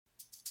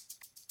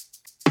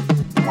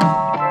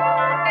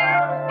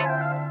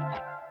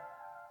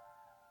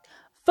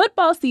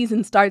Football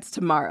season starts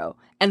tomorrow,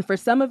 and for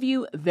some of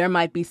you, there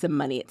might be some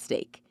money at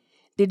stake.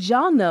 Did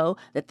y'all know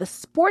that the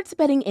sports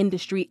betting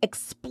industry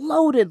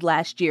exploded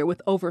last year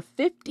with over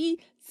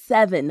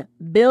 $57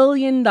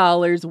 billion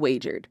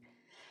wagered?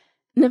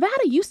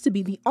 Nevada used to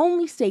be the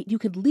only state you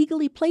could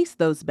legally place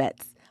those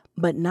bets,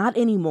 but not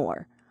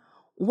anymore.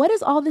 What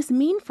does all this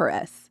mean for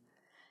us?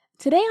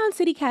 Today on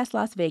CityCast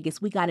Las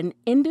Vegas, we got an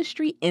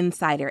industry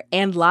insider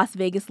and Las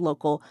Vegas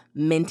local,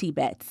 Minty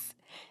Bets.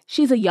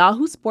 She's a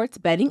Yahoo Sports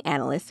betting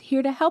analyst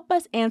here to help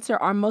us answer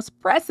our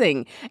most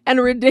pressing and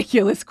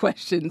ridiculous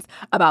questions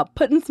about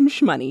putting some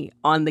shmoney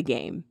on the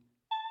game.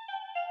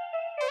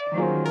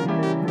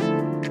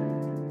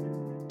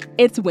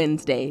 It's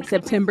Wednesday,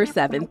 September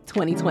 7th,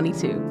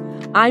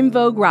 2022. I'm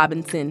Vogue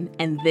Robinson,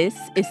 and this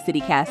is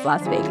CityCast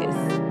Las Vegas.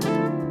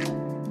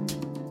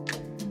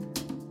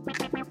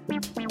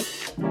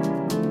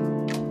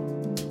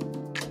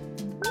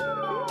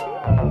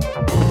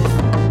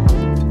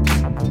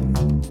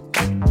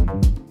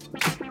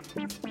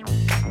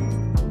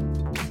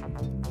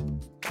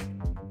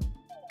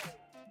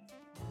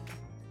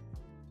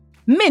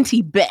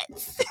 Minty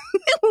Bets.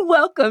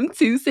 Welcome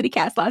to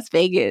CityCast Las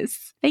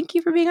Vegas. Thank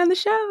you for being on the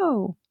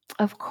show.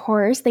 Of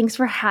course. Thanks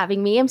for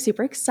having me. I'm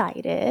super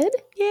excited.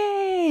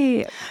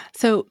 Yay.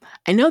 So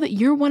I know that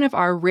you're one of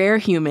our rare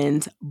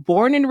humans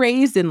born and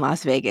raised in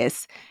Las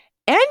Vegas,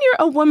 and you're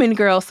a woman,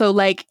 girl. So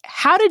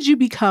how did you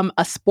become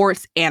a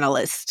sports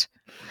analyst?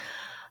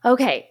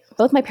 Okay.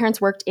 Both my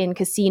parents worked in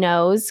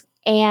casinos.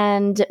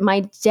 And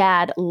my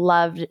dad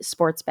loved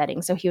sports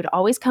betting. So he would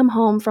always come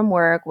home from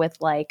work with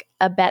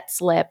a bet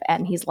slip.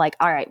 And he's like,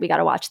 all right, we got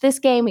to watch this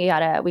game. We got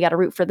to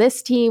root for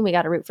this team. We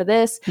got to root for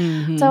this.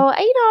 Mm-hmm. So, I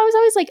was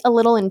always a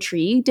little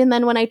intrigued. And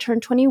then when I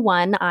turned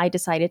 21, I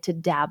decided to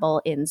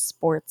dabble in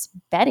sports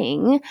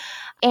betting.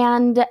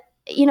 And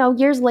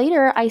years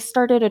later, I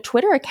started a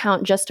Twitter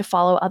account just to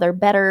follow other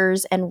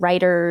bettors and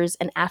writers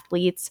and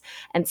athletes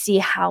and see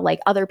how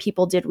other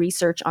people did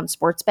research on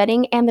sports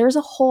betting. And there's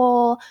a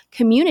whole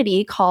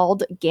community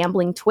called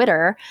Gambling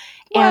Twitter.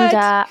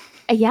 What?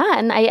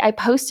 And I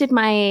posted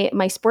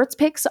my sports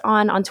picks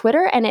on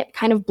Twitter, and it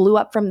kind of blew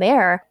up from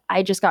there.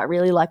 I just got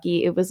really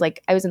lucky. It was I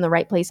was in the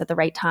right place at the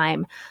right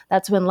time.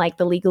 That's when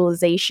the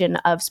legalization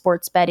of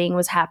sports betting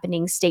was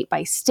happening state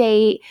by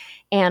state.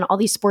 And all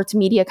these sports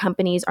media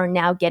companies are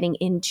now getting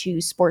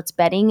into sports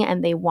betting,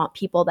 and they want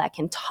people that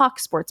can talk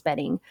sports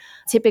betting.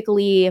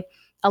 Typically,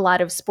 a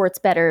lot of sports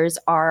bettors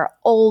are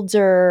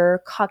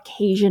older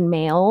Caucasian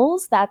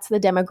males. That's the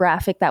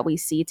demographic that we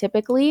see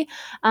typically.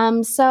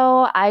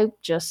 So I'm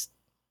just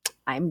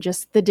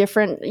the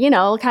different,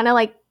 kind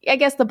of I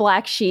guess the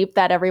black sheep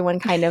that everyone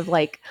kind of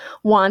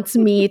wants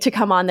me to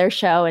come on their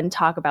show and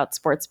talk about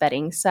sports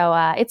betting. So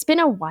it's been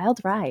a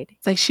wild ride.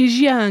 It's she's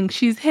young,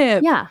 she's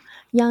hip. Yeah.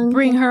 Young.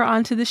 Bring her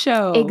onto the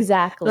show.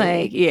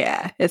 Exactly.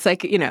 Yeah. It's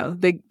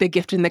the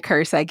gift and the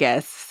curse, I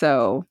guess.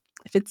 So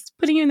if it's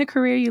putting you in the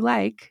career you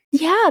like.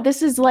 Yeah,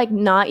 this is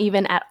not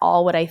even at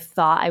all what I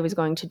thought I was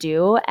going to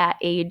do at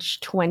age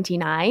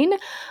 29.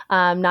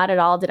 Not at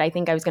all did I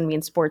think I was going to be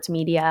in sports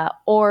media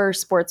or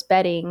sports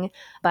betting,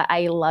 but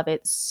I love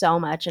it so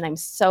much. And I'm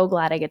so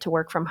glad I get to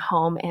work from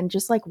home and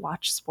just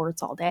watch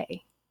sports all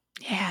day.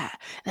 Yeah,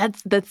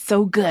 that's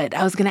so good.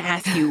 I was going to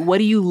ask you, what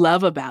do you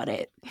love about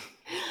it?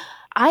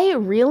 I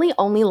really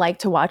only like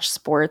to watch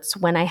sports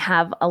when I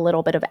have a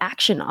little bit of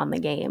action on the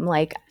game.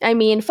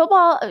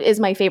 Football is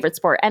my favorite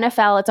sport.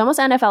 NFL, it's almost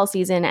NFL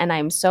season, and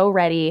I'm so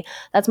ready.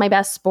 That's my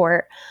best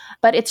sport.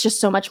 But it's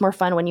just so much more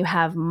fun when you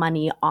have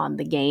money on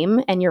the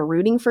game and you're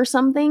rooting for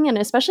something. And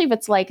especially if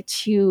it's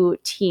two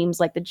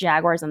teams like the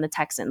Jaguars and the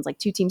Texans,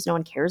 two teams no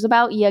one cares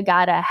about, you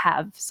gotta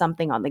have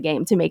something on the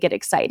game to make it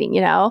exciting,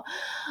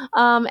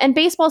 And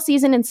baseball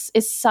season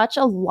is such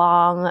a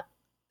long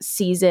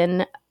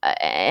season,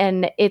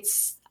 and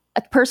it's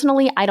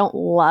personally, I don't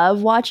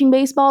love watching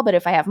baseball, but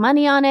if I have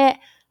money on it,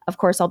 of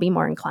course I'll be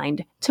more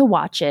inclined to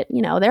watch it.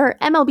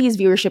 MLB's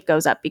viewership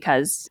goes up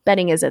because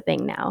betting is a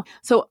thing now.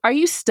 So are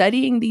you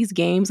studying these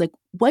games?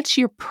 What's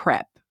your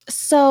prep?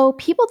 So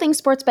people think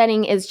sports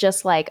betting is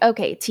just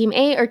okay, team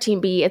A or team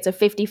B, it's a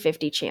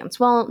 50-50 chance.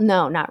 Well,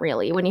 no, not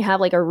really. When you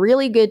have a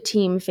really good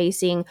team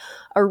facing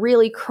a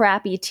really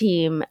crappy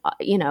team,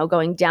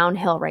 going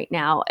downhill right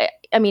now,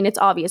 it's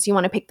obvious. You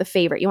want to pick the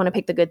favorite. You want to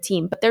pick the good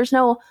team, but there's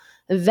no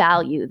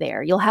value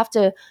there. You'll have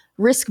to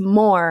risk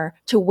more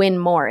to win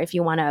more if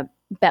you want to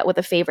bet with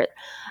a favorite.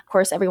 Of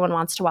course, everyone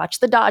wants to watch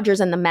the Dodgers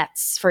and the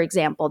Mets, for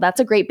example. That's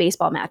a great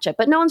baseball matchup,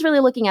 but no one's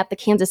really looking at the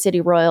Kansas City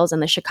Royals and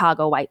the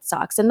Chicago White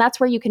Sox. And that's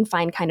where you can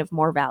find kind of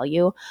more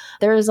value.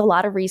 There is a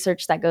lot of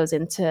research that goes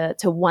into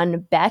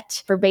one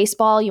bet. For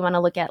baseball, you want to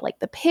look at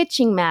the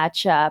pitching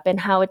matchup and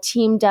how a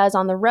team does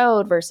on the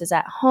road versus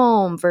at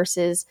home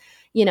versus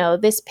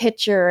this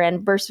pitcher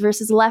and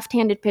versus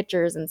left-handed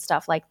pitchers and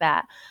stuff like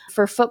that.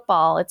 For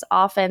football, it's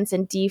offense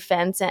and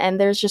defense. And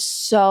there's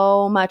just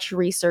so much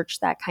research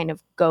that kind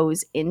of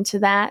goes into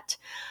that.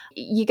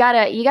 You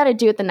gotta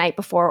do it the night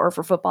before, or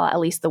for football,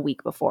 at least the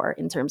week before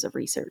in terms of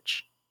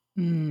research.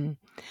 Mm.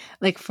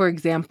 Like, for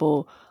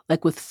example,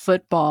 like with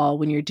football,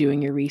 when you're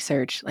doing your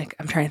research, like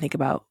I'm trying to think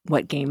about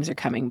what games are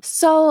coming.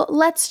 So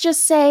let's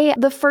just say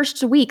the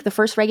first week, the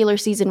first regular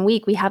season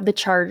week, we have the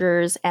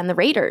Chargers and the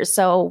Raiders.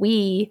 So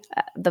we,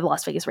 the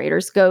Las Vegas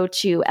Raiders, go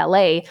to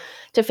LA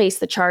to face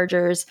the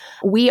Chargers.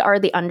 We are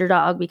the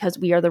underdog because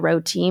we are the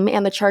road team,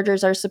 and the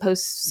Chargers are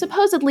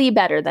supposedly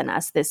better than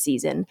us this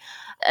season.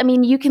 I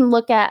mean, you can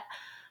look at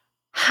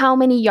how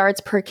many yards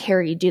per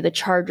carry do the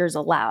Chargers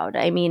allowed?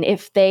 I mean,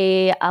 if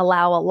they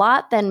allow a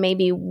lot, then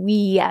maybe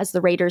we as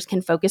the Raiders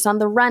can focus on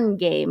the run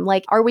game.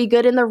 Like, are we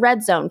good in the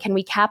red zone? Can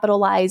we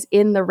capitalize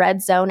in the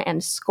red zone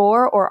and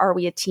score? Or are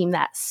we a team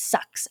that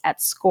sucks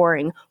at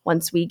scoring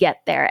once we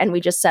get there and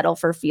we just settle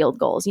for field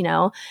goals, you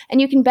know?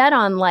 And you can bet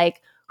on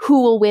like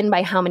who will win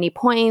by how many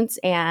points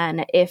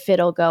and if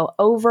it'll go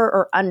over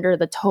or under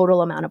the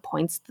total amount of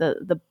points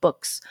the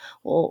books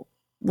will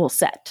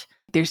set.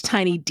 There's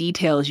tiny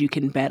details you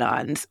can bet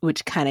on,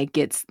 which kind of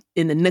gets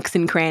in the nooks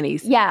and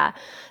crannies. Yeah.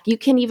 You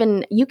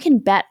can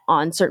bet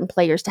on certain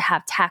players to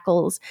have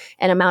tackles,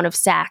 an amount of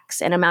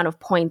sacks, an amount of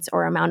points,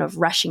 or amount of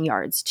rushing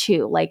yards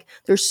too. Like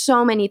there's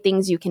so many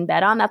things you can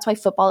bet on. That's why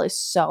football is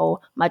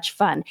so much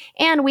fun.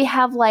 And we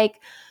have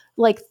like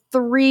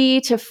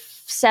 3 to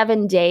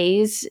 7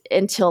 days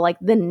until like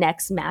the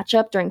next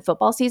matchup during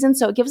football season.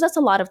 So it gives us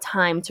a lot of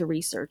time to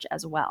research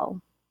as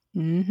well.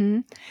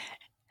 Mm-hmm.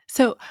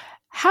 So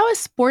how has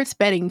sports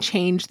betting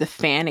changed the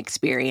fan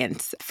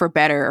experience for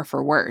better or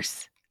for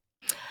worse?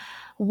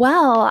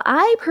 Well,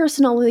 I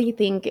personally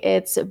think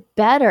it's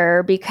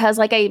better because,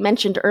 like I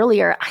mentioned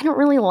earlier, I don't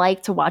really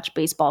like to watch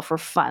baseball for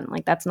fun.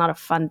 Like, that's not a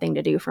fun thing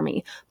to do for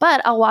me.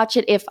 But I'll watch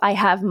it if I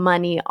have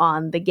money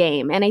on the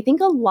game. And I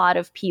think a lot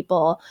of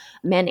people,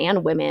 men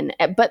and women,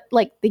 but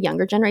like the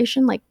younger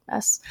generation, like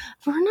us,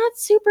 we're not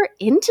super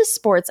into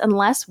sports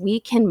unless we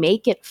can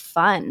make it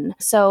fun.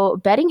 So,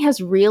 betting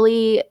has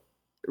really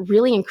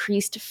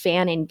increased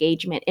fan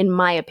engagement, in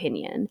my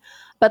opinion.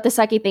 But the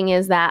sucky thing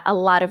is that a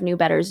lot of new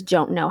bettors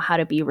don't know how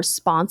to be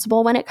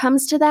responsible when it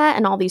comes to that.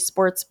 And all these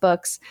sports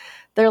books,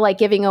 they're like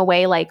giving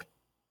away like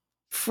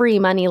free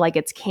money like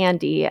it's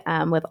candy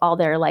with all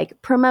their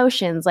like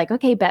promotions. Like,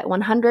 okay, bet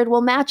 100,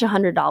 we'll match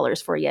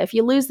 $100 for you. If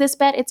you lose this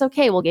bet, it's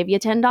okay. We'll give you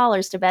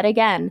 $10 to bet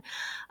again.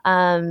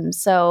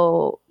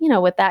 So, you know,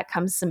 with that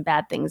comes some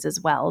bad things as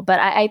well. But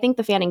I think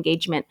the fan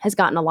engagement has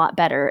gotten a lot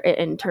better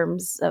in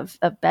terms of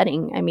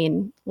betting. I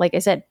mean, like I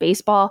said,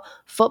 baseball,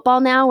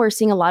 football now, we're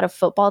seeing a lot of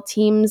football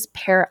teams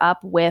pair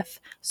up with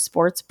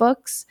sports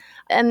books.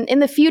 And in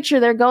the future,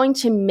 they're going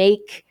to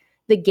make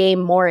the game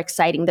more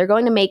exciting. They're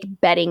going to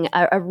make betting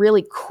a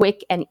really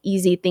quick and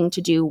easy thing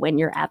to do when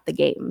you're at the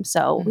game.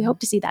 So we hope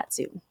to see that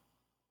soon.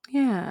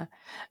 Yeah.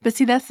 But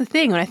see, that's the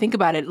thing. When I think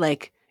about it,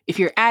 like if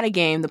you're at a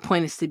game, the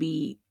point is to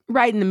be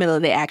right in the middle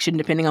of the action,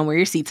 depending on where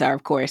your seats are,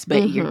 of course,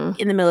 but you're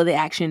in the middle of the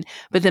action.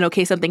 But then,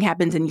 okay, something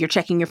happens and you're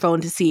checking your phone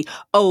to see,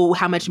 oh,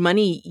 how much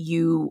money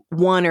you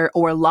won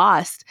or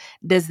lost.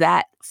 Does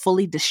that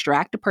fully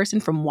distract a person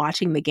from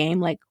watching the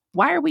game? Like,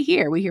 why are we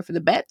here? Are we here for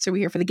the bets or are we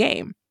here for the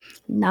game?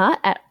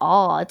 Not at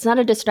all. It's not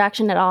a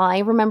distraction at all. I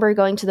remember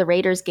going to the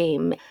Raiders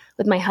game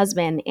with my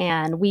husband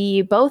and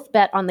we both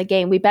bet on the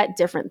game. We bet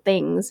different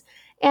things.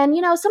 And,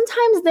 you know,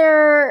 sometimes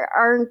there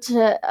aren't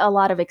a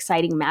lot of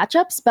exciting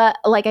matchups, but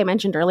like I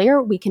mentioned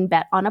earlier, we can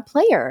bet on a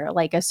player,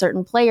 like a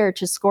certain player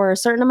to score a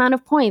certain amount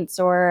of points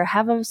or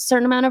have a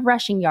certain amount of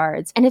rushing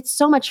yards. And it's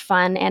so much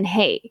fun. And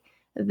hey,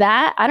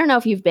 that, I don't know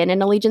if you've been in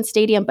Allegiant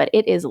Stadium, but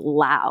it is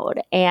loud.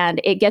 And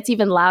it gets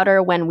even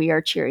louder when we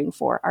are cheering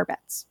for our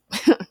bets.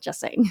 Just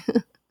saying.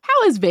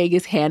 How is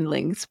Vegas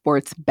handling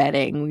sports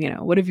betting? You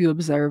know, what have you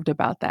observed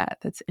about that?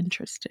 That's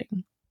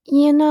interesting.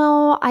 You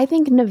know, I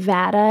think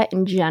Nevada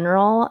in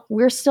general,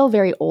 we're still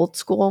very old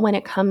school when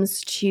it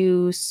comes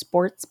to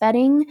sports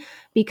betting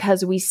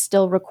because we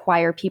still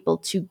require people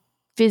to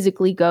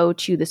physically go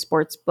to the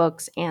sports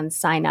books and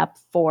sign up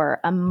for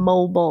a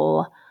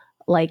mobile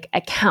like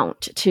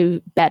account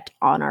to bet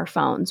on our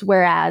phones.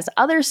 Whereas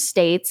other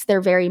states,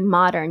 they're very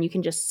modern. You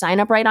can just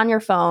sign up right on your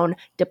phone,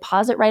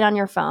 deposit right on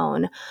your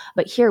phone.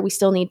 But here we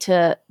still need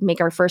to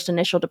make our first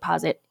initial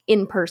deposit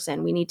in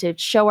person. We need to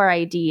show our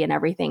ID and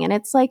everything. And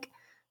it's like,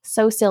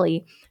 so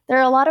silly. There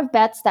are a lot of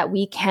bets that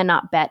we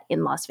cannot bet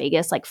in Las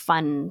Vegas, like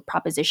fun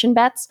proposition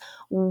bets,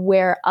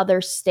 where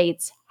other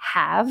states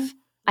have.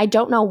 I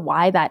don't know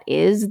why that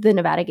is. The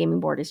Nevada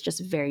Gaming Board is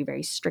just very,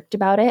 very strict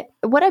about it.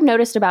 What I've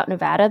noticed about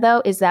Nevada,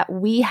 though, is that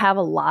we have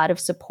a lot of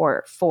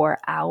support for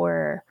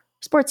our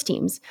sports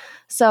teams.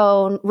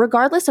 So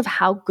regardless of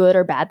how good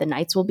or bad the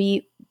Knights will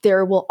be,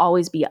 there will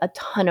always be a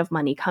ton of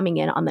money coming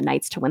in on the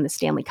Knights to win the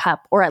Stanley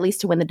Cup, or at least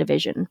to win the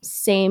division.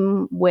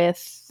 Same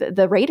with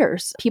the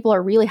Raiders. People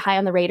are really high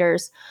on the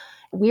Raiders.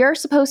 We are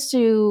supposed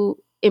to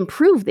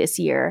improve this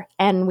year,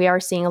 and we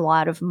are seeing a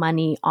lot of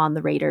money on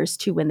the Raiders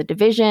to win the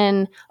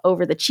division,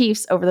 over the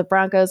Chiefs, over the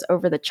Broncos,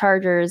 over the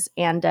Chargers,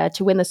 and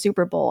to win the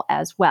Super Bowl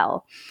as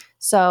well.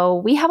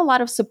 So we have a lot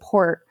of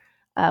support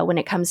when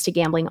it comes to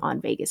gambling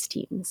on Vegas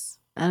teams.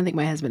 I don't think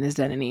my husband has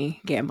done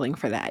any gambling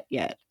for that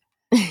yet,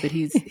 but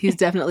he's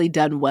definitely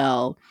done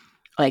well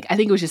Like, I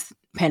think it was just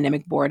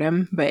pandemic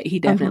boredom, but he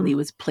definitely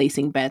was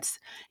placing bets.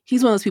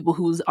 He's one of those people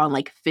who's on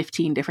like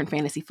 15 different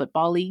fantasy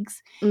football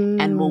leagues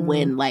and will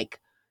win like,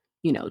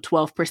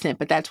 12%,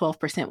 but that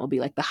 12% will be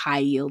like the high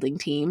yielding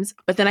teams.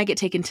 But then I get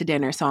taken to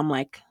dinner, so I'm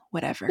like,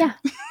 whatever.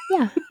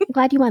 Yeah. I'm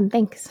glad you won.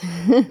 Thanks.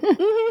 I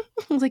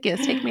was like,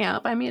 yes, take me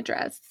out, buy me a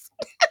dress.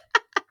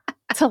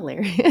 It's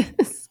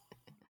hilarious.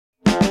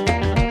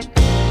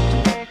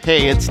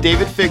 Hey, it's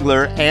David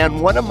Figler,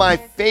 and one of my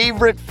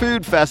favorite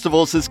food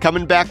festivals is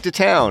coming back to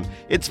town.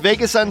 It's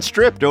Vegas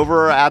Unstripped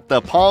over at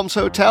the Palms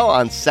Hotel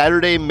on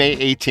Saturday, May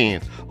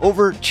 18th.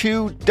 Over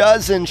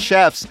 24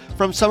 chefs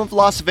from some of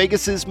Las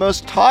Vegas's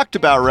most talked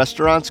about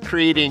restaurants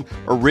creating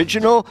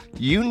original,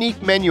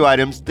 unique menu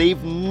items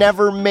they've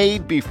never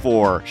made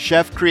before.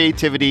 Chef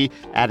creativity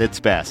at its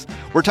best.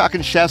 We're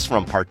talking chefs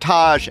from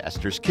Partage,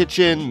 Esther's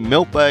Kitchen,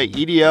 Milpa,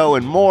 EDO,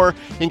 and more,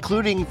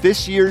 including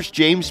this year's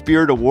James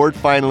Beard Award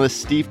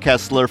finalist Steve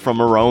Kessler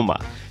from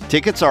Aroma.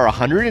 Tickets are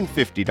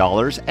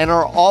 $150 and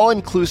are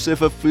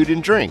all-inclusive of food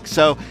and drink,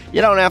 so you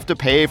don't have to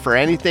pay for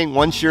anything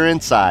once you're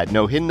inside.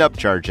 No hidden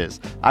upcharges.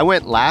 I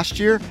went last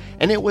year,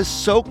 and it was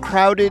so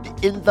crowded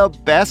in the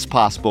best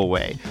possible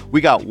way.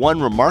 We got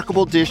one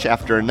remarkable dish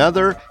after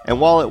another,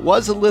 and while it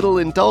was a little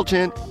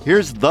indulgent,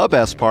 here's the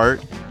best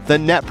part. The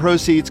net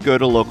proceeds go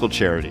to local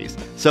charities.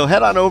 So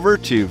head on over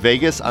to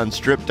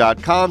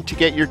vegasunstrip.com to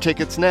get your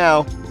tickets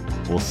now.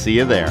 We'll see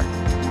you there.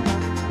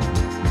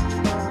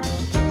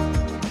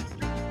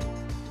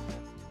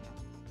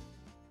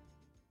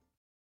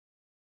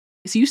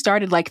 So you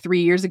started like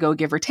 3 years ago,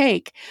 give or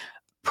take.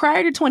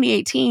 Prior to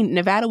 2018,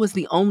 Nevada was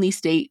the only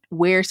state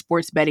where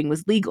sports betting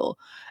was legal.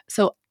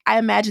 So I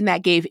imagine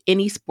that gave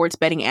any sports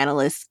betting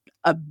analyst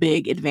a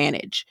big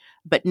advantage.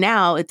 But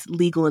now it's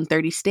legal in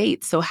 30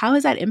 states. So how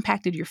has that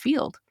impacted your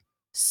field?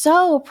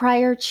 So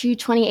prior to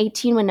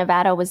 2018, when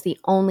Nevada was the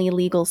only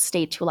legal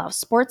state to allow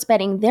sports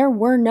betting, there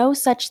were no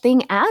such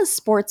thing as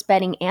sports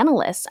betting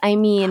analysts. I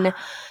mean,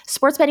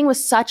 sports betting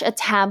was such a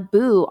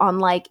taboo on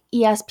like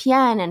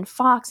ESPN and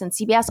Fox and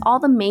CBS, all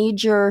the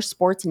major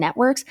sports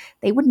networks.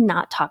 They would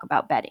not talk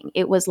about betting.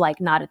 It was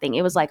like not a thing.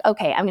 It was like,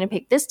 okay, I'm going to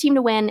pick this team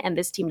to win and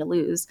this team to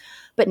lose.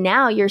 But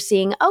now you're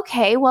seeing,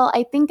 okay, well,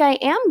 I think I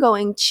am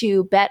going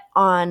to bet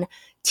on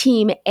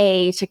Team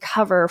A to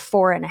cover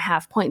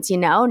 4.5 points.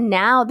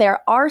 Now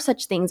there are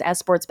such things as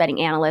sports betting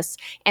analysts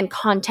and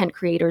content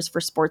creators for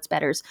sports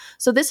bettors.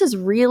 So this has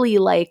really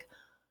like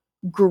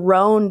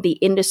grown the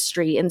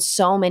industry in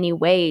so many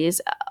ways,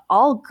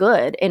 all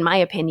good in my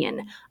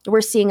opinion.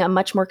 We're seeing a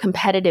much more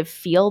competitive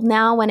field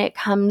now when it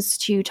comes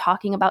to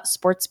talking about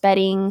sports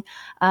betting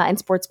and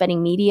sports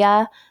betting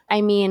media.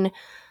 I mean,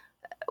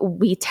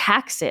 we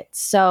tax it.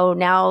 So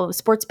now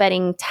sports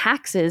betting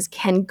taxes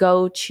can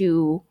go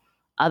to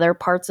other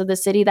parts of the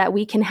city that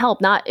we can help,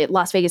 not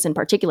Las Vegas in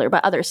particular,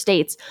 but other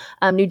states.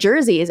 New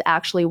Jersey is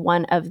actually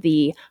one of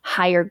the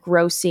higher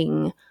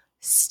grossing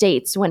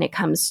states when it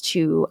comes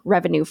to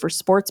revenue for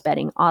sports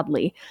betting,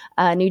 oddly.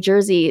 New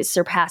Jersey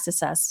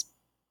surpasses us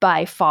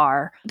by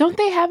far. Don't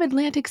they have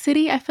Atlantic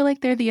City? I feel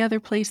like they're the other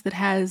place that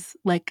has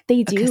like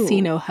They a do.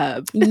 casino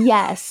hub.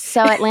 Yes.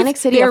 So Atlantic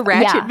City. They're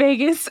Ratchet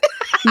Vegas.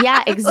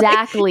 Yeah,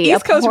 exactly. Like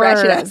East Coast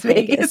Ratchet ass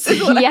Vegas.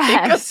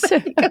 Yes.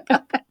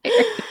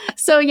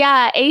 So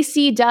yeah,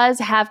 AC does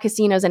have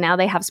casinos and now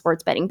they have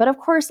sports betting. But of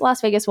course,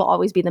 Las Vegas will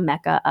always be the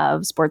mecca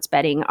of sports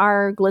betting.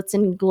 Our glitz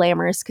and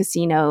glamorous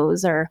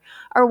casinos are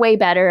way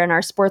better, and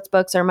our sports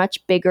books are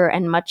much bigger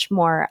and much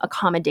more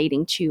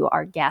accommodating to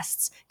our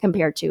guests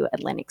compared to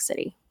Atlantic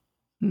City.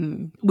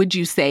 Would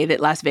you say that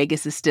Las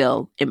Vegas is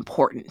still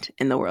important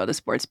in the world of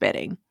sports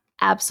betting?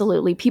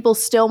 Absolutely. People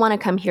still want to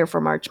come here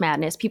for March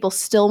Madness. People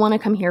still want to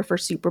come here for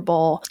Super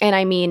Bowl. And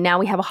I mean, now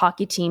we have a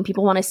hockey team.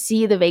 People want to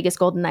see the Vegas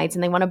Golden Knights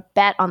and they want to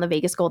bet on the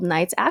Vegas Golden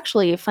Knights.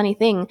 Actually, a funny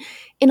thing,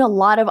 in a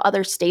lot of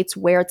other states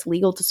where it's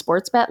legal to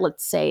sports bet,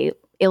 let's say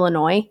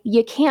Illinois,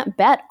 you can't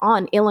bet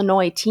on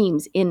Illinois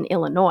teams in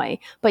Illinois.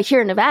 But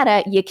here in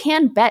Nevada, you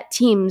can bet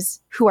teams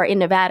who are in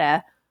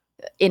Nevada.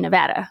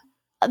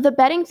 The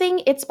betting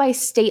thing, it's by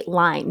state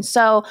line.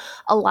 So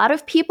a lot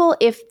of people,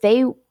 if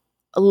they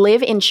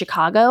live in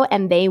Chicago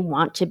and they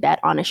want to bet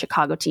on a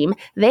Chicago team,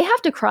 they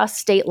have to cross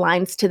state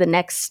lines to the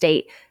next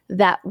state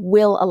that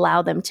will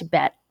allow them to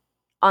bet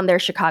on their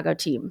Chicago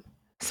team.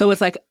 So it's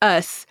like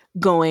us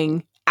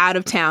going out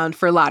of town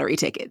for lottery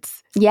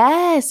tickets.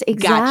 Yes,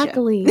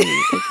 exactly.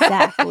 Gotcha.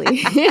 Exactly.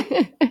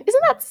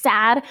 Isn't that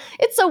sad?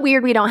 It's so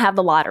weird we don't have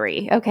the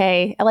lottery,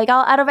 okay? Like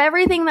out of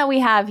everything that we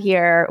have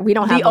here, we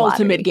don't have the lottery.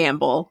 Ultimate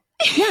gamble.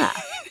 Yeah.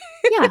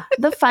 Yeah,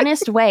 the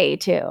funnest way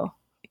too.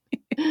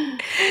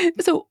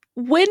 So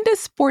when does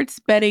sports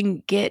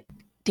betting get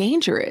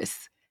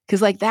dangerous?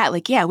 Because like that,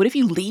 like, yeah, what if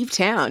you leave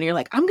town? You're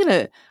like, I'm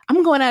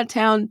going out of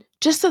town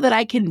just so that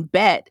I can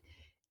bet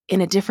in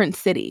a different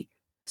city.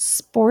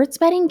 Sports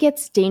betting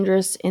gets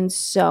dangerous in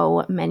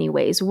so many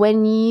ways.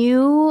 When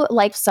you,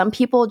 like, some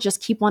people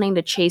just keep wanting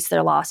to chase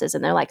their losses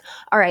and they're like,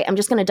 all right, I'm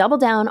just going to double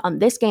down on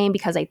this game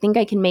because I think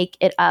I can make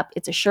it up.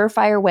 It's a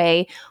surefire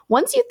way.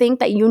 Once you think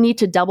that you need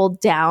to double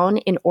down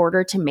in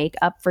order to make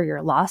up for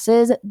your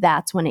losses,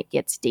 that's when it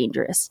gets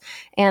dangerous.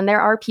 And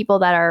there are people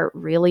that are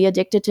really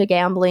addicted to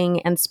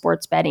gambling and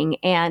sports betting,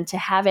 and to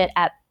have it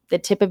at the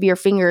tip of your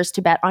fingers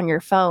to bet on your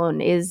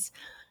phone is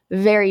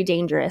very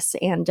dangerous.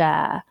 And,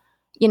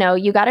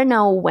 you got to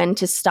know when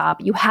to stop.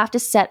 You have to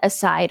set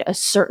aside a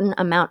certain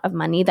amount of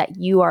money that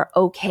you are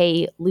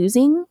okay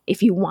losing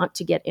if you want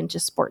to get into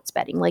sports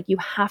betting. Like, you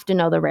have to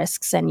know the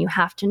risks and you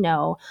have to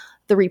know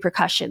the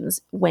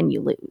repercussions when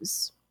you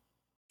lose.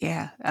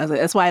 Yeah,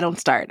 that's why I don't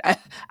start.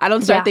 I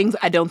don't start things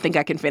I don't think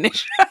I can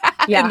finish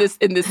in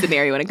this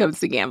scenario when it comes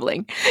to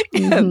gambling.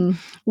 Mm-hmm.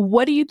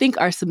 What do you think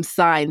are some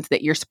signs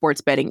that your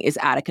sports betting is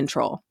out of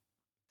control?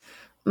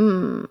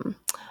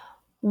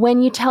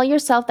 When you tell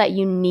yourself that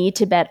you need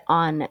to bet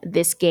on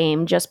this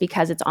game just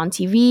because it's on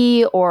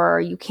TV, or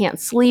you can't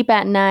sleep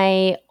at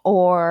night,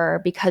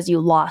 or because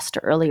you lost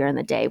earlier in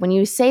the day. When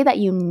you say that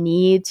you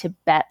need to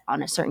bet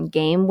on a certain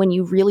game when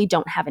you really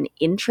don't have an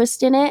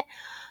interest in it,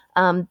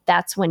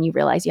 that's when you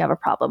realize you have a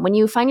problem. When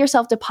you find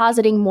yourself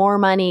depositing more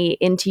money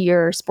into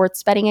your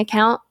sports betting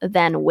account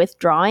than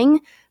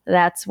withdrawing,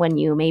 that's when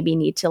you maybe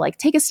need to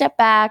take a step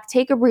back,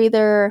 take a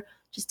breather,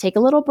 just take a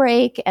little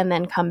break, and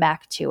then come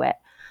back to it.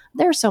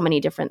 There are so many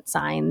different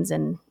signs,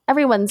 and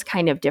everyone's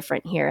kind of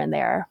different here and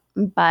there.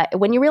 But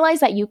when you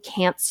realize that you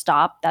can't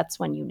stop, that's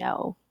when you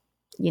know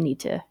you need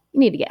to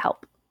get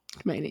help.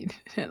 Might need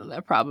to handle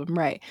that problem,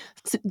 right?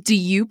 So do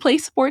you play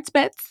sports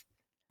bets?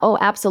 Oh,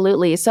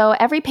 absolutely. So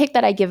every pick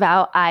that I give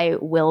out, I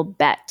will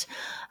bet.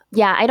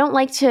 Yeah, I don't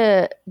like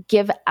to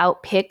give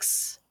out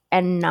picks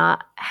and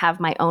not have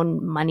my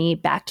own money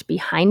backed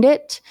behind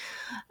it.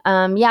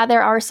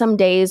 There are some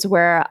days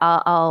where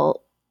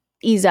I'll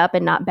ease up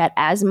and not bet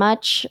as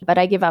much, but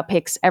I give out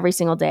picks every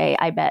single day.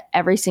 I bet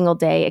every single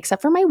day except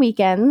for my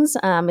weekends.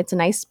 It's a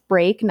nice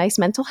break, nice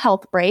mental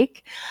health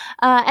break.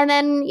 And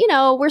then,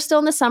 we're still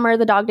in the summer,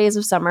 the dog days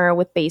of summer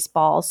with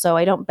baseball. So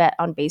I don't bet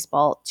on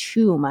baseball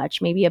too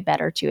much, maybe a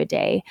bet or two a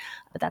day,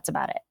 but that's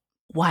about it.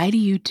 Why do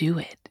you do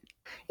it?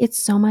 It's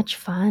so much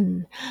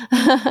fun.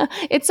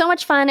 It's so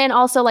much fun. And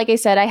also, like I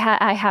said, I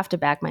have to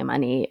back my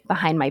money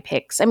behind my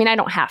picks. I mean, I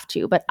don't have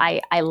to, but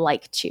I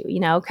like to,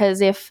 because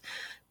if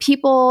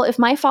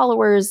my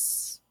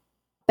followers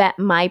bet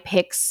my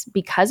picks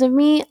because of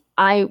me,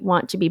 I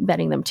want to be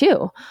betting them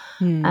too.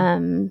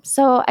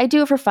 So I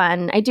do it for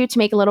fun. I do it to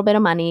make a little bit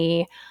of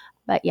money.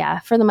 But yeah,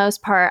 for the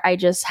most part, I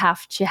just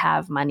have to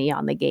have money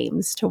on the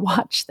games to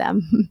watch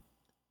them.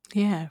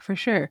 Yeah, for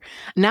sure.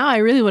 Now I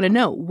really want to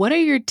know, what are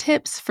your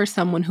tips for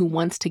someone who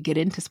wants to get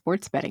into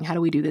sports betting? How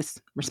do we do this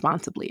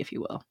responsibly, if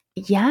you will?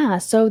 Yeah,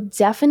 so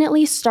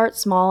definitely start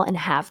small and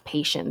have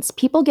patience.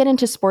 People get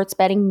into sports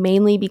betting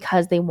mainly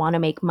because they want to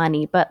make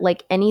money, but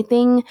like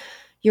anything,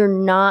 you're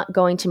not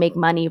going to make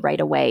money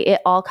right away. It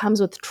all comes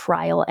with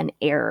trial and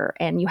error,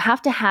 and you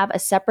have to have a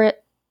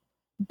separate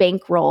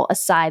bankroll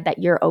aside that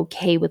you're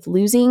okay with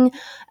losing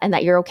and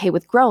that you're okay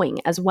with growing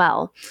as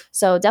well.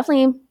 So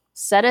definitely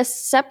set a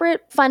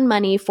separate fund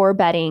money for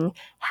betting,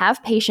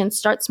 have patience,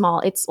 start small.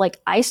 It's like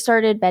I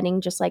started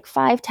betting just like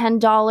 $5,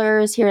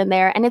 $10 here and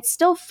there, and it's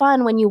still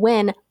fun when you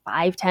win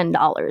 $5,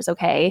 $10,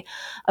 okay?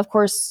 Of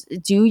course,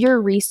 do your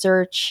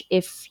research.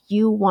 If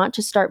you want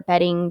to start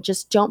betting,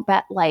 just don't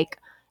bet like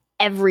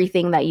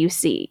everything that you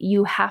see.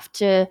 You have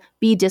to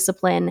be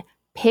disciplined.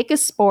 Pick a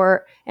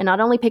sport, and not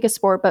only pick a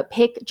sport, but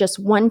pick just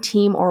one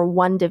team or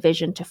one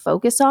division to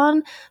focus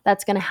on.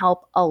 That's going to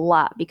help a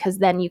lot, because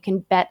then you can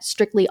bet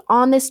strictly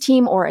on this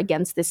team or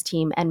against this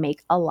team and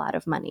make a lot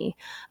of money.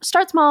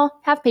 Start small,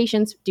 have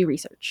patience, do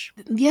research.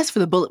 Yes, for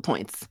the bullet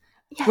points.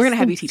 Yes, we're going to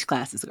have you teach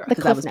classes, girl,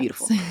 because that was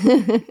beautiful.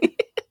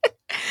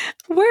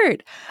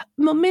 Word.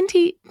 Well,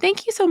 Minty,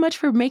 thank you so much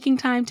for making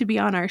time to be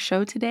on our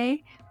show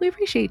today. We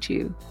appreciate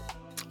you.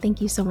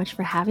 Thank you so much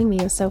for having me.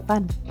 It was so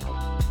fun.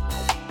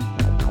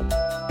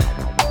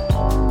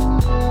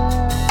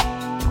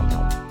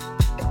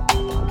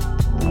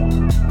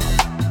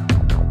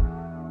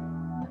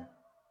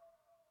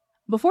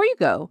 Before you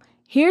go,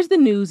 here's the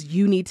news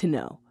you need to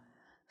know.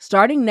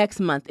 Starting next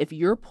month, if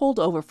you're pulled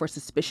over for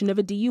suspicion of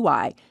a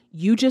DUI,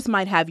 you just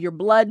might have your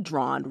blood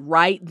drawn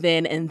right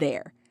then and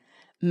there.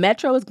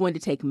 Metro is going to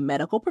take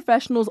medical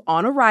professionals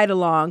on a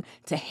ride-along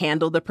to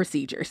handle the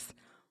procedures.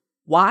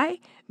 Why?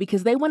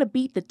 Because they want to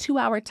beat the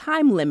 2-hour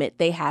time limit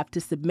they have to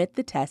submit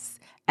the tests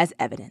as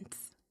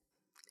evidence.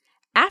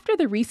 After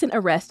the recent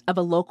arrest of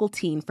a local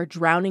teen for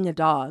drowning a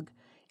dog,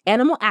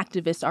 animal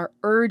activists are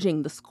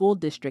urging the school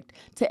district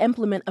to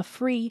implement a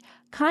free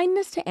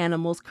kindness to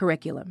animals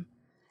curriculum.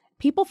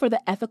 People for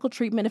the ethical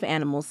treatment of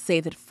animals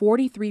say that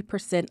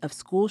 43% of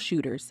school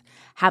shooters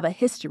have a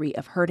history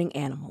of hurting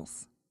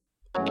animals.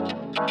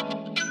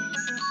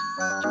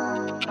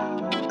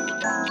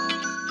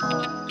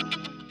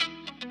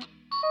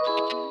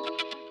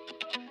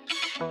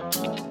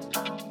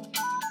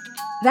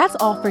 That's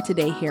all for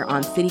today here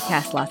on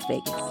CityCast Las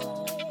Vegas.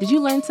 Did you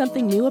learn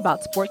something new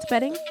about sports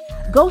betting?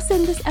 Go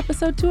send this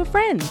episode to a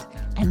friend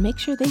and make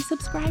sure they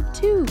subscribe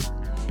too.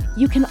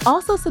 You can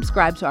also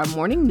subscribe to our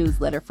morning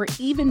newsletter for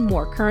even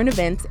more current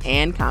events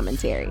and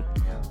commentary.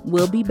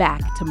 We'll be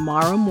back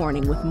tomorrow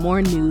morning with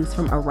more news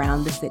from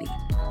around the city.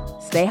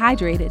 Stay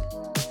hydrated.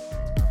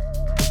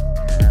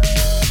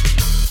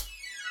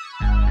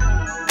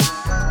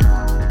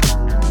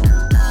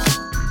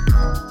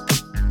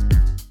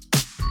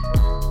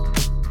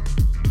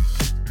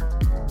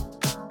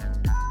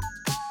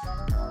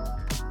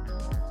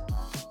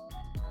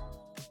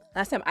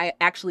 Last time I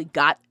actually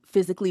got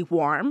physically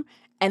warm,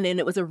 and then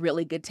it was a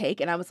really good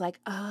take, and I was like,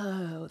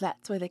 oh,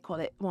 that's why they call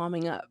it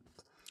warming up.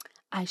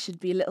 I should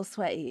be a little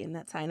sweaty, and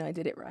that's how I know I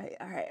did it right.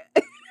 All right.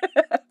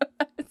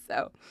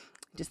 So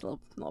just little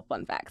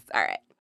fun facts. All right.